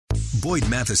Boyd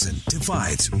Matheson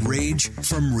divides rage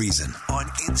from reason on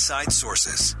Inside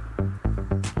Sources.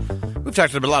 We've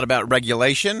talked a lot about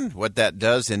regulation, what that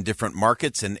does in different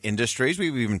markets and industries.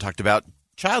 We've even talked about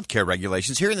child care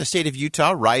regulations here in the state of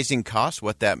Utah, rising costs,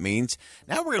 what that means.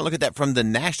 Now we're going to look at that from the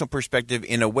national perspective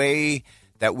in a way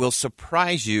that will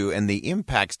surprise you, and the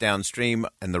impacts downstream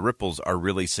and the ripples are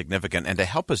really significant. And to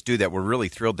help us do that, we're really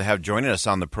thrilled to have joining us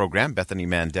on the program Bethany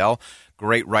Mandel,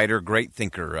 great writer, great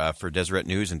thinker for Deseret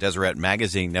News and Deseret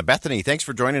Magazine. Now, Bethany, thanks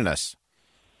for joining us.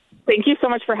 Thank you so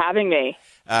much for having me.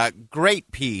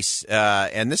 Great piece,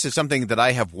 and this is something that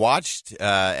I have watched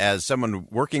as someone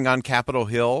working on Capitol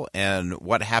Hill and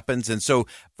what happens. And so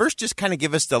first, just kind of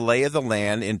give us the lay of the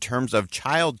land in terms of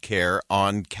child care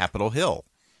on Capitol Hill.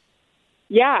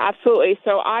 Yeah, absolutely.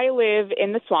 So I live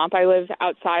in the swamp. I live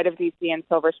outside of D.C. in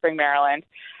Silver Spring, Maryland,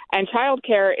 and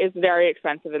childcare is very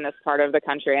expensive in this part of the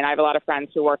country, and I have a lot of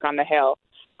friends who work on the Hill.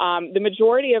 The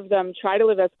majority of them try to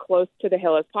live as close to the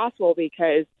Hill as possible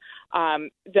because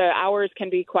the hours can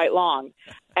be quite long.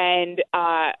 And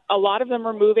a lot of them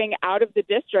are moving out of the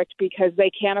district because they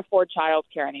can't afford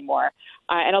childcare anymore.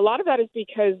 And a lot of that is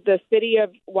because the city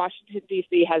of Washington,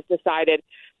 D.C. has decided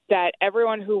that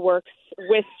everyone who works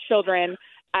with children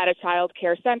at a child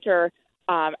care center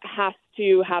has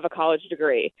to have a college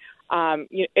degree.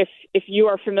 If you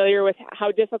are familiar with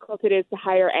how difficult it is to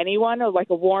hire anyone, or like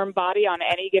a warm body on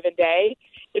any given day,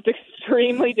 it's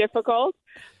extremely difficult.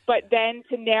 But then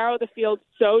to narrow the field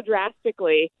so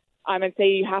drastically and say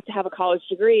you have to have a college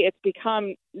degree, it's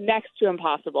become next to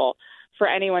impossible for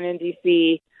anyone in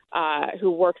D.C.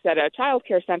 Who works at a child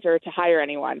care center to hire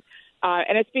anyone.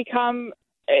 And it's become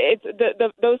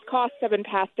those costs have been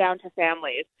passed down to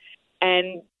families.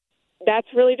 And that's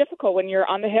really difficult when you're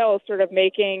on the Hill sort of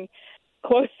making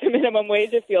close to minimum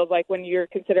wage, it feels like, when you're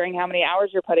considering how many hours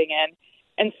you're putting in.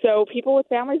 And so people with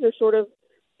families are sort of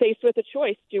faced with a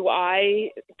choice. Do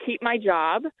I keep my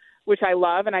job, which I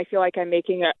love and I feel like I'm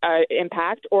making an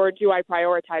impact, or do I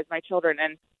prioritize my children?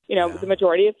 And, the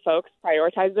majority of folks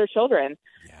prioritize their children.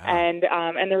 Yeah.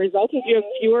 And the result is you have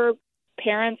fewer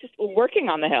parents working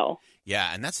on the Hill.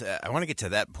 Yeah, and that's I want to get to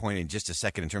that point in just a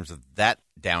second in terms of that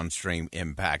downstream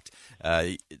impact.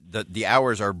 The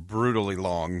hours are brutally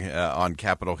long on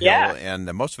Capitol Hill,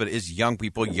 and most of it is young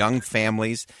people, young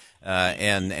families,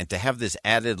 and to have this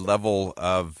added level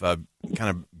of kind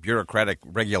of bureaucratic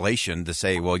regulation to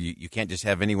say, well, you can't just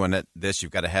have anyone at this,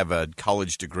 you've got to have a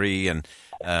college degree, and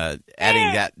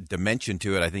adding that dimension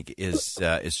to it, I think, is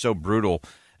so brutal.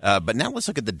 But now let's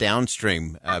look at the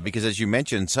downstream, because as you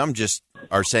mentioned, some just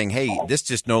are saying, hey, this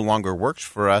just no longer works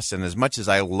for us. And as much as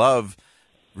I love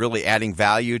really adding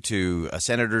value to a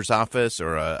senator's office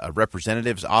or a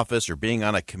representative's office or being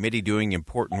on a committee doing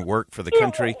important work for the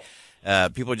country,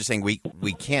 people are just saying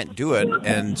we can't do it.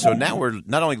 And so now we're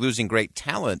not only losing great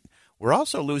talent, we're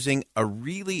also losing a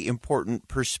really important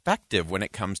perspective when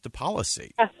it comes to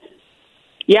policy.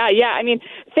 Yeah. I mean,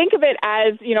 think of it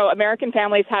as, American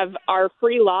families are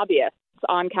free lobbyists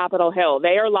on Capitol Hill.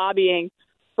 They are lobbying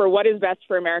for what is best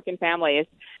for American families.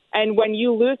 And when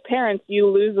you lose parents, you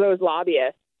lose those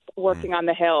lobbyists working on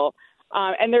the Hill.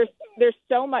 And there's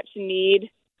so much need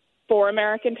for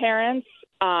American parents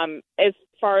as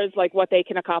far as like what they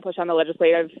can accomplish in the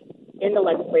legislative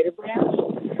branch.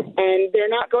 And they're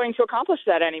not going to accomplish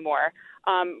that anymore.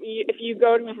 If you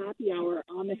go to a happy hour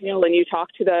on the Hill and you talk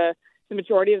to the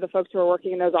majority of the folks who are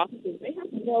working in those offices, they have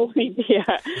no idea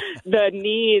the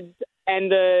needs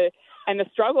and the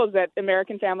struggles that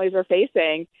American families are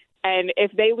facing. And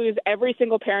if they lose every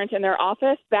single parent in their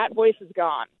office, that voice is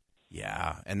gone.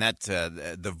 Yeah, and that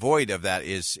the void of that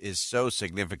is so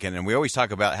significant. And we always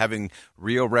talk about having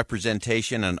real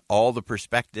representation and all the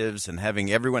perspectives and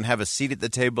having everyone have a seat at the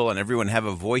table and everyone have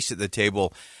a voice at the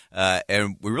table.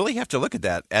 And we really have to look at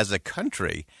that as a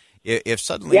country. If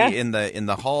suddenly in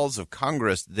the halls of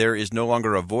Congress there is no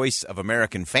longer a voice of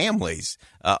American families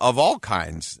of all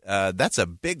kinds, that's a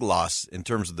big loss in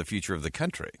terms of the future of the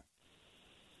country.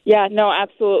 Yeah, no,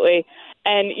 absolutely.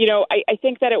 And I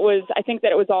think that it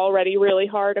was already really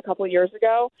hard a couple of years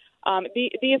ago.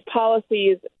 These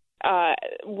policies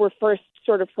were first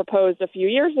sort of proposed a few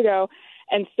years ago.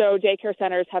 And so daycare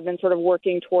centers have been sort of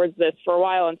working towards this for a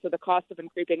while, and so the costs have been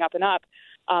creeping up and up.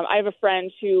 I have a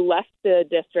friend who left the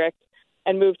district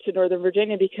and moved to Northern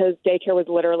Virginia because daycare was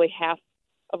literally half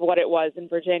of what it was in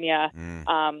Virginia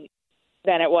than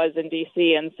it was in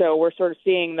D.C., and so we're sort of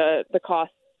seeing the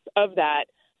costs of that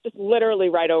just literally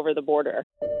right over the border.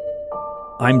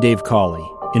 I'm Dave Cawley,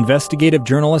 investigative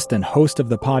journalist and host of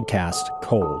the podcast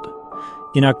Cold.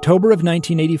 In October of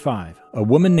 1985, a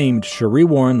woman named Cherie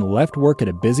Warren left work at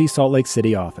a busy Salt Lake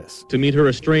City office to meet her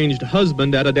estranged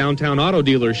husband at a downtown auto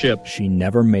dealership. She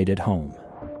never made it home.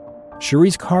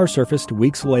 Cherie's car surfaced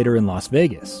weeks later in Las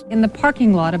Vegas. In the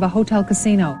parking lot of a hotel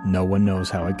casino. No one knows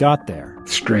how it got there.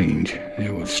 Strange.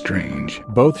 It was strange.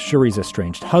 Both Cherie's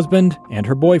estranged husband and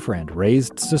her boyfriend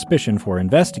raised suspicion for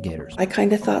investigators. I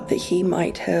kind of thought that he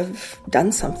might have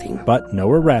done something. But no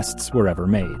arrests were ever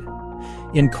made.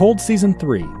 In Cold Season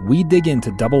 3, we dig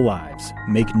into double lives,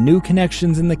 make new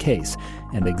connections in the case,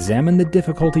 and examine the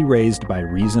difficulty raised by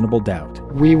reasonable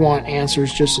doubt. We want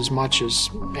answers just as much as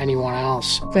anyone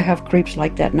else. They have creeps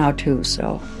like that now too,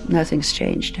 so nothing's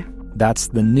changed. That's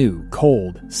the new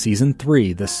Cold Season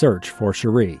 3, The Search for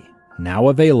Cherie, now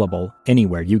available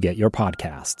anywhere you get your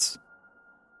podcasts.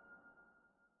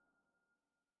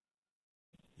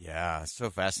 Yeah,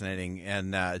 so fascinating.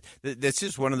 And this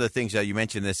is one of the things that you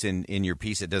mentioned this in your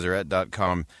piece at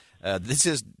Deseret.com.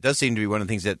 Does seem to be one of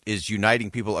the things that is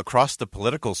uniting people across the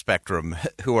political spectrum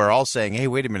who are all saying, hey,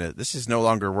 wait a minute, this is no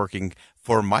longer working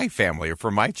for my family or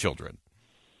for my children.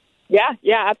 Yeah,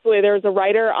 absolutely. There was a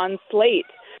writer on Slate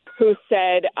who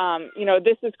said,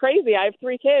 this is crazy. I have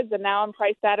 3 kids and now I'm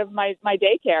priced out of my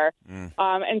daycare.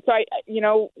 And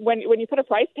so, when you put a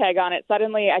price tag on it,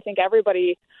 suddenly I think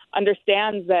everybody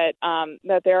understands that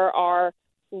there are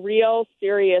real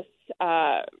serious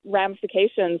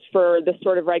ramifications for this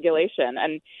sort of regulation.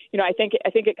 And, I think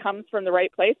it comes from the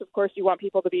right place. Of course, you want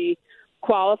people to be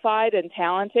qualified and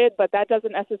talented, but that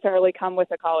doesn't necessarily come with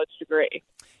a college degree.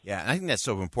 Yeah, and I think that's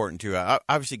so important, too.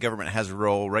 Obviously, government has a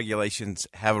role. Regulations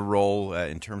have a role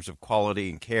in terms of quality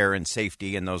and care and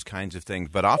safety and those kinds of things.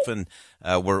 But often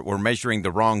we're measuring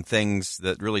the wrong things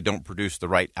that really don't produce the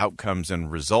right outcomes and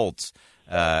results.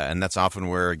 And that's often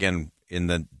where, again, in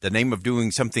the name of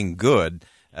doing something good,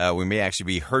 we may actually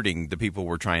be hurting the people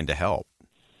we're trying to help.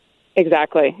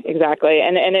 Exactly.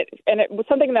 And it was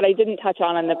something that I didn't touch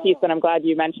on in the piece, and I'm glad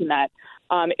you mentioned that,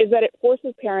 is that it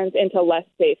forces parents into less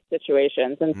safe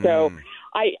situations. And so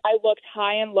I looked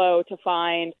high and low to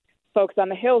find folks on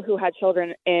the Hill who had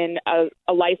children in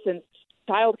a licensed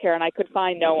childcare, and I could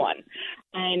find no one.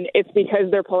 And it's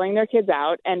because they're pulling their kids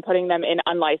out and putting them in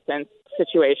unlicensed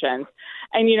situations.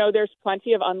 And, there's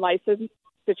plenty of unlicensed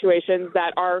situations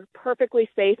that are perfectly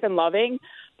safe and loving,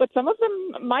 but some of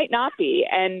them might not be.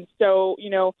 And so,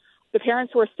 the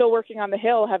parents who are still working on the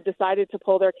Hill have decided to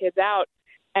pull their kids out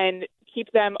and keep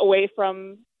them away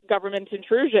from government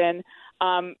intrusion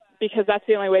because that's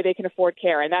the only way they can afford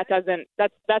care. And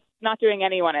that's not doing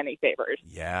anyone any favors.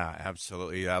 Yeah,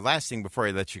 absolutely. Last thing before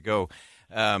I let you go,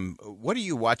 what are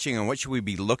you watching and what should we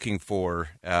be looking for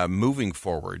moving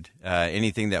forward?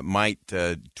 Anything that might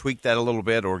tweak that a little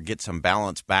bit or get some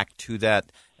balance back to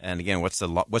that? And again, what's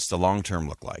the long term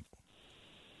look like?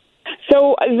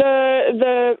 So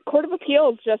the Court of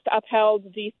Appeals just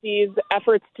upheld D.C.'s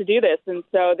efforts to do this, and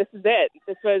so this is it.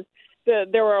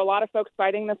 There were a lot of folks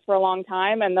fighting this for a long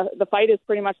time, and the fight is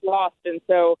pretty much lost. And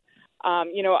so,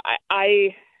 I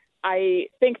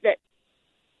think that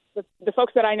the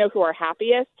folks that I know who are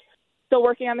happiest still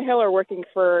working on the Hill are working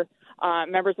for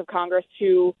members of Congress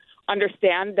who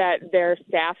understand that their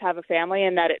staff have a family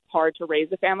and that it's hard to raise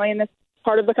a family in this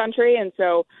part of the country. And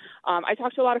so I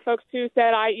talked to a lot of folks who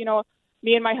said,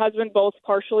 me and my husband both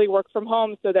partially work from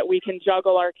home so that we can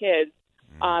juggle our kids.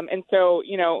 And so,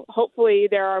 hopefully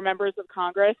there are members of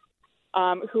Congress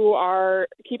who are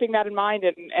keeping that in mind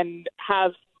and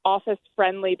have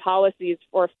office-friendly policies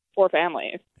for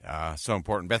families. So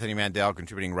important. Bethany Mandel,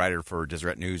 contributing writer for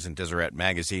Deseret News and Deseret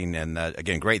Magazine. And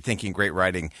again, great thinking, great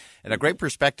writing, and a great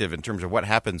perspective in terms of what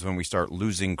happens when we start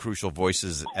losing crucial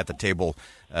voices at the table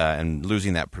and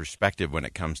losing that perspective when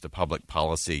it comes to public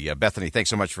policy. Bethany, thanks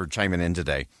so much for chiming in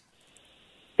today.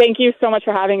 Thank you so much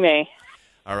for having me.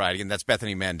 All right. Again, that's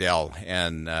Bethany Mandel,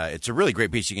 and it's a really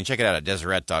great piece. You can check it out at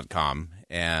Deseret.com.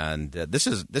 And this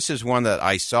is one that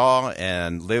I saw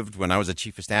and lived when I was a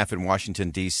chief of staff in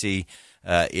Washington, D.C.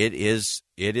 It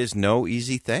is no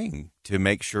easy thing to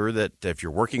make sure that if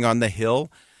you're working on the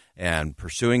Hill and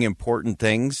pursuing important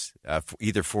things,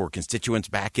 either for constituents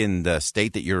back in the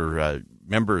state that your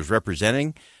member is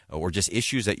representing or just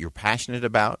issues that you're passionate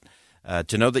about,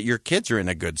 to know that your kids are in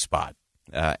a good spot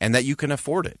and that you can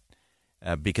afford it.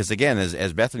 Because, again,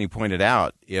 as Bethany pointed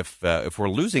out, if we're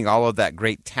losing all of that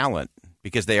great talent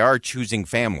because they are choosing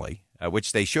family,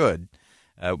 which they should,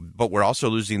 but we're also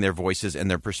losing their voices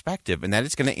and their perspective, and that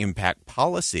is going to impact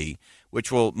policy,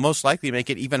 which will most likely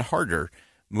make it even harder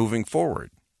moving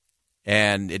forward.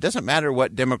 And it doesn't matter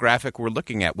what demographic we're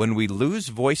looking at. When we lose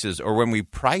voices or when we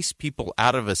price people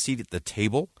out of a seat at the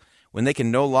table, when they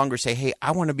can no longer say, hey,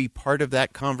 I want to be part of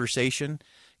that conversation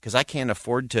because I can't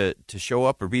afford to show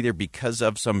up or be there because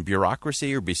of some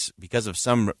bureaucracy or because of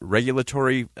some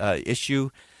regulatory issue,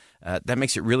 that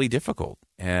makes it really difficult.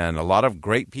 And a lot of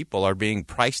great people are being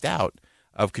priced out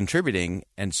of contributing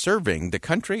and serving the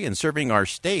country and serving our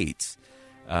states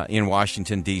in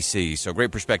Washington, D.C. So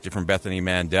great perspective from Bethany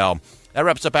Mandel. That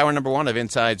wraps up hour number 1 of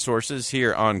Inside Sources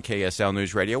here on KSL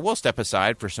News Radio. We'll step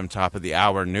aside for some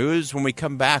top-of-the-hour news. When we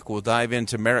come back, we'll dive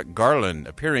into Merrick Garland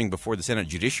appearing before the Senate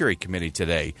Judiciary Committee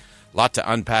today. A lot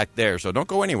to unpack there, so don't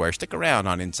go anywhere. Stick around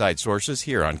on Inside Sources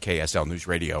here on KSL News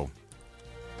Radio.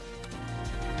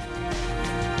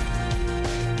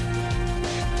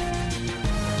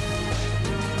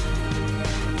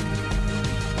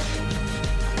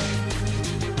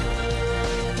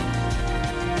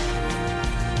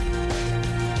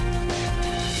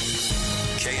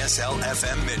 KSL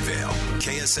FM Midvale,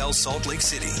 KSL Salt Lake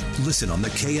City. Listen on the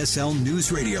KSL News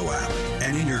Radio app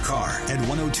and in your car at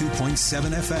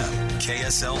 102.7 FM.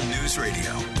 KSL News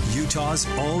Radio, Utah's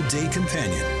all-day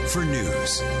companion for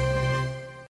news.